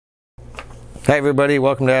Hi everybody,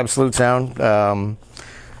 welcome to Absolute Sound.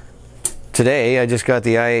 Today I just got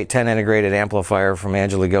the i810 integrated amplifier from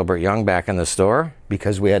Angela-Gilbert Yeung back in the store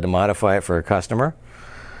because we had to modify it for a customer.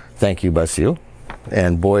 Thank you, Basil.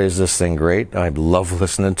 And boy is this thing great. I love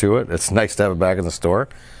listening to it. It's nice to have it back in the store.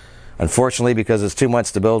 Unfortunately, because it's 2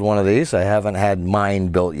 months to build one of these, I haven't had mine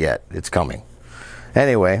built yet. It's coming.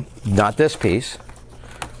 Anyway, not this piece.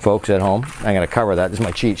 Folks at home, I'm going to cover that. This is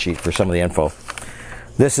my cheat sheet for some of the info.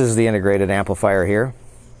 This is the integrated amplifier here,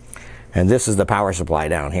 and this is the power supply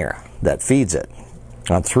down here that feeds it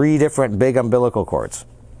on 3 different big umbilical cords.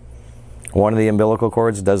 One of the umbilical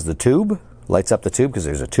cords does the tube, lights up the tube because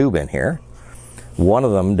there's a tube in here. One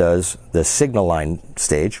of them does the signal line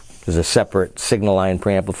stage. There's a separate signal line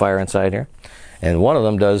preamplifier inside here. And one of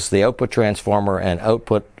them does the output transformer and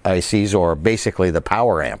output ICs, or basically the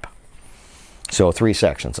power amp. So 3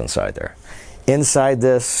 sections inside there. Inside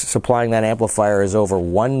this, supplying that amplifier, is over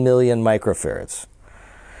 1 million microfarads.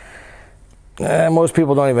 Most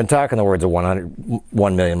people don't even talk in the words of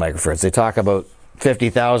 1 million microfarads. They talk about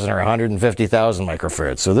 50,000 or 150,000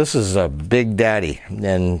 microfarads. So this is a big daddy.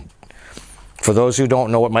 And for those who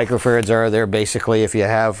don't know what microfarads are, they're basically if you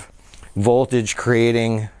have voltage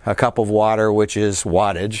creating a cup of water, which is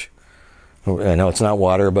wattage. I know it's not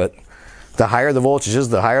water, but the higher the voltage is,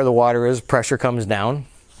 the higher the water is, pressure comes down.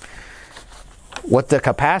 What the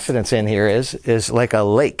capacitance in here is like a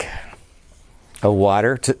lake of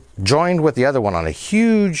water joined with the other one on a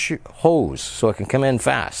huge hose so it can come in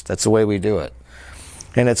fast. That's the way we do it.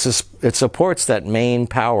 And it supports that main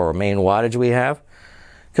power, or main wattage we have.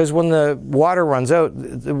 Because when the water runs out,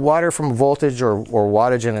 the water from voltage or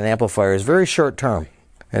wattage in an amplifier is very short term.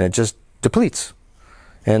 And it just depletes.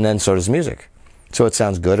 And then so does music. So it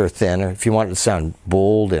sounds good or thin. Or if you want it to sound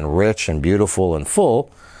bold and rich and beautiful and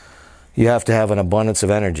full, you have to have an abundance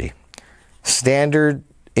of energy. Standard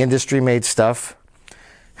industry-made stuff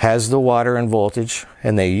has the water and voltage,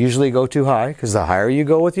 and they usually go too high, because the higher you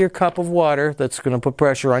go with your cup of water that's going to put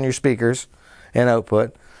pressure on your speakers and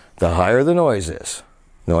output, the higher the noise is.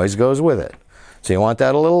 Noise goes with it. So you want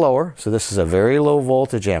that a little lower. So this is a very low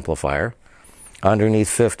voltage amplifier underneath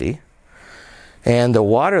 50. And the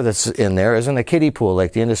water that's in there isn't a kiddie pool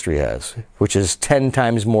like the industry has, which is 10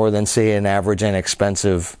 times more than, say, an average and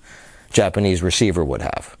expensive Japanese receiver would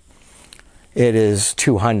have. It is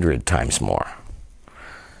 200 times more.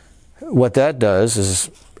 What that does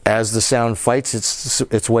is, as the sound fights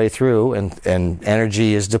its way through and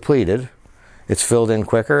energy is depleted, it's filled in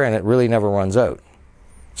quicker and it really never runs out.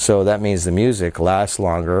 So that means the music lasts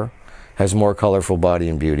longer, has more colorful body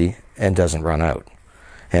and beauty, and doesn't run out.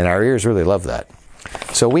 And our ears really love that.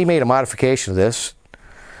 So we made a modification of this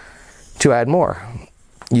to add more.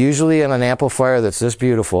 Usually in an amplifier that's this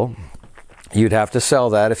beautiful, you'd have to sell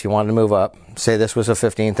that if you wanted to move up. Say this was a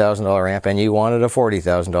 $15,000 amp and you wanted a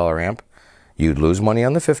 $40,000 amp. You'd lose money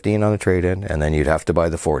on the 15 on the trade-in, and then you'd have to buy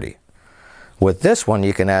the 40. With this one,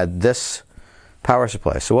 you can add this power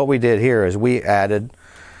supply. So what we did here is we added,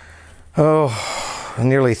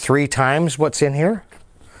 nearly 3 times what's in here.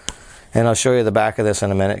 And I'll show you the back of this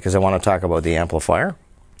in a minute because I want to talk about the amplifier.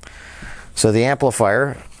 So the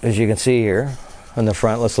amplifier, as you can see here, on the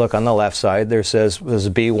front, let's look on the left side. There says there's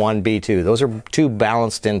B1, B2. Those are 2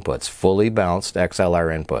 balanced inputs, fully balanced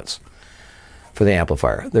XLR inputs for the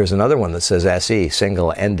amplifier. There's another one that says SE,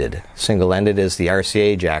 single-ended. Single-ended is the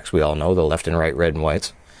RCA jacks we all know, the left and right, red and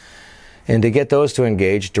whites. And to get those to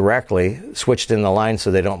engage directly, switched in the line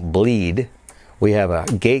so they don't bleed, we have a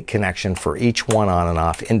gate connection for each one on and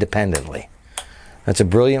off independently. That's a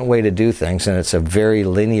brilliant way to do things, and it's a very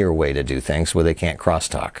linear way to do things where they can't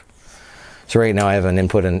crosstalk. So right now I have an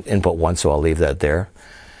input and input 1, so I'll leave that there.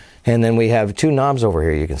 And then we have 2 knobs over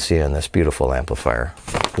here you can see on this beautiful amplifier.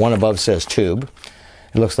 One above says tube.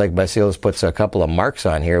 It looks like Basil's puts a couple of marks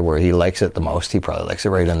on here where he likes it the most. He probably likes it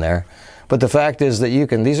right in there. But the fact is that you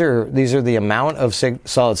can, these are the amount of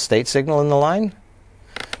solid state signal in the line,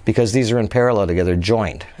 because these are in parallel together,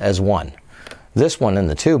 joined as one. This one in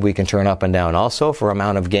the tube we can turn up and down also for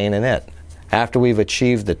amount of gain in it. After we've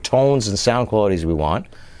achieved the tones and sound qualities we want,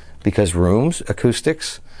 because rooms,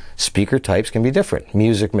 acoustics, speaker types can be different.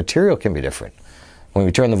 Music material can be different. When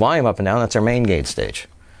we turn the volume up and down, that's our main gain stage.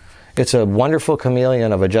 It's a wonderful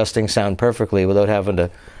chameleon of adjusting sound perfectly without having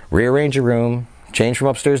to rearrange a room, change from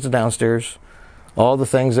upstairs to downstairs, all the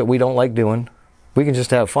things that we don't like doing. We can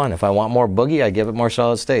just have fun. If I want more boogie, I give it more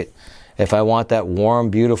solid state. If I want that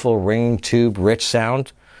warm, beautiful, ringing tube, rich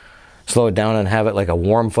sound, slow it down and have it like a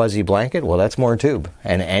warm, fuzzy blanket, well, that's more tube,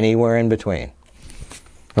 and anywhere in between.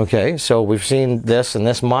 Okay, so we've seen this, and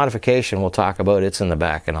this modification we'll talk about, it's in the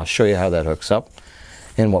back, and I'll show you how that hooks up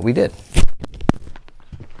and what we did.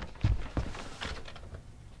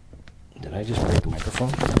 Did I just break the microphone?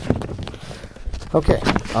 Okay,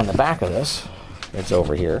 on the back of this, it's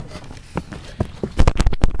over here.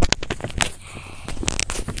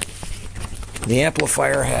 The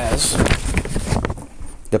amplifier has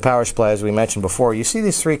the power supply, as we mentioned before. You see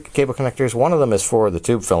these three cable connectors? One of them is for the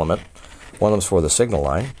tube filament, one of them is for the signal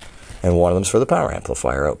line, and one of them is for the power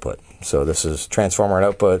amplifier output. So this is transformer and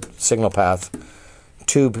output, signal path,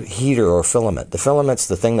 tube heater or filament. The filament's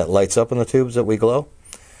the thing that lights up in the tubes that we glow.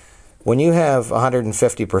 When you have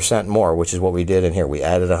 150% more, which is what we did in here, we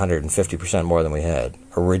added 150% more than we had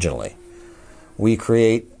originally. We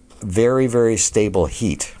create very, very stable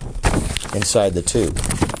heat inside the tube.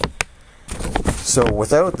 So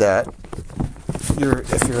without that,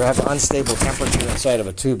 if you have unstable temperature inside of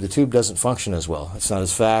a tube, the tube doesn't function as well. It's not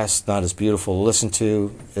as fast, not as beautiful to listen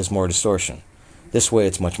to, there's more distortion. This way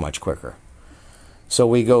it's much, much quicker. So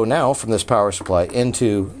we go now from this power supply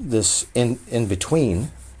into this in between,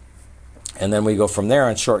 and then we go from there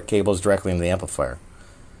on short cables directly into the amplifier.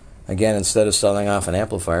 Again, instead of selling off an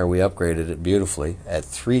amplifier, we upgraded it beautifully at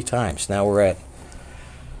 3 times. Now we're at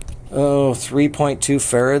 3.2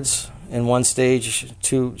 farads in one stage,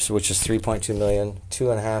 which is 3.2 million,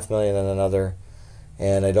 2.5 million in another,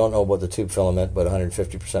 and I don't know about the tube filament, but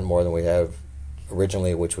 150% more than we have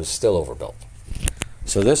originally, which was still overbuilt.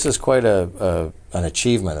 So this is quite an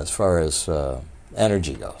achievement as far as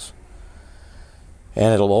energy goes.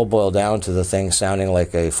 And it'll all boil down to the thing sounding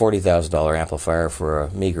like a $40,000 amplifier for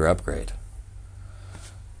a meager upgrade.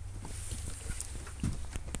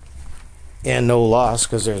 And no loss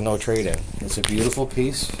because there's no trade-in. It's a beautiful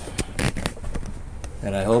piece,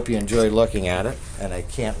 and I hope you enjoyed looking at it, and I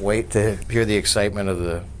can't wait to hear the excitement of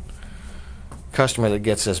the customer that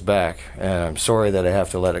gets this back. And I'm sorry that I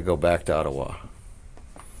have to let it go back to Ottawa.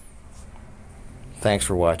 Thanks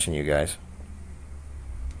for watching, you guys.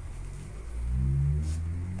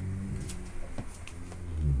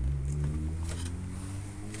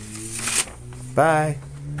 Bye.